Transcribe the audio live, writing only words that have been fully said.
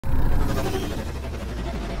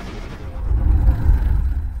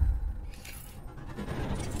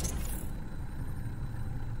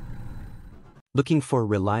Looking for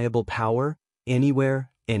reliable power, anywhere,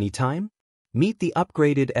 anytime? Meet the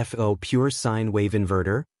upgraded FCHAO Pure Sine Wave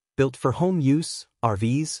Inverter, built for home use,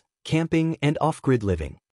 RVs, camping, and off-grid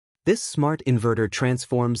living. This smart inverter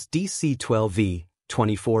transforms DC 12V,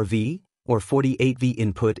 24V, or 48V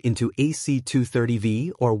input into AC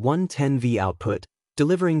 230V or 110V output,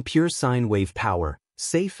 delivering pure sine wave power,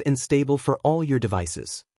 safe and stable for all your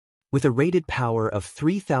devices. With a rated power of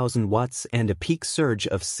 3,000 watts and a peak surge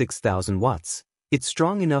of 6,000 watts, it's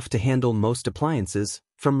strong enough to handle most appliances,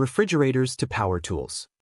 from refrigerators to power tools.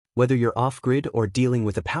 Whether you're off-grid or dealing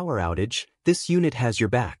with a power outage, this unit has your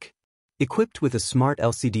back. Equipped with a smart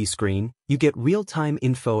LCD screen, you get real-time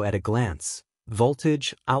info at a glance: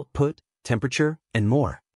 voltage, output, temperature, and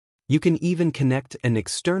more. You can even connect an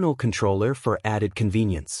external controller for added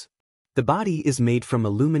convenience. The body is made from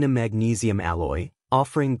aluminum-magnesium alloy,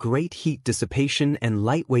 offering great heat dissipation and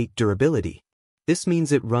lightweight durability. This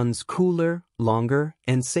means it runs cooler, longer,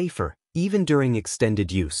 and safer, even during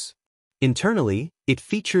extended use. Internally, it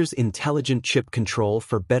features intelligent chip control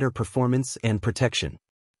for better performance and protection.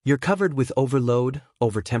 You're covered with overload,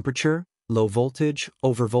 over-temperature, low voltage,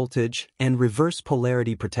 over-voltage, and reverse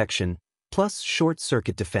polarity protection, plus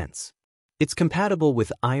short-circuit defense. It's compatible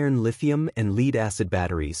with iron, lithium, and lead-acid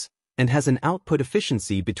batteries, and has an output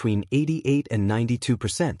efficiency between 88 and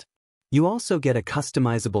 92%. You also get a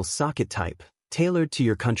customizable socket type, tailored to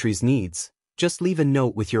your country's needs. Just leave a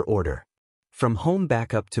note with your order. From home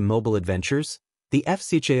backup to mobile adventures, the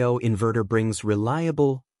FCHAO inverter brings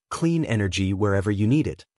reliable, clean energy wherever you need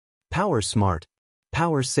it. Power smart,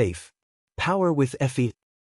 power safe, power with FE.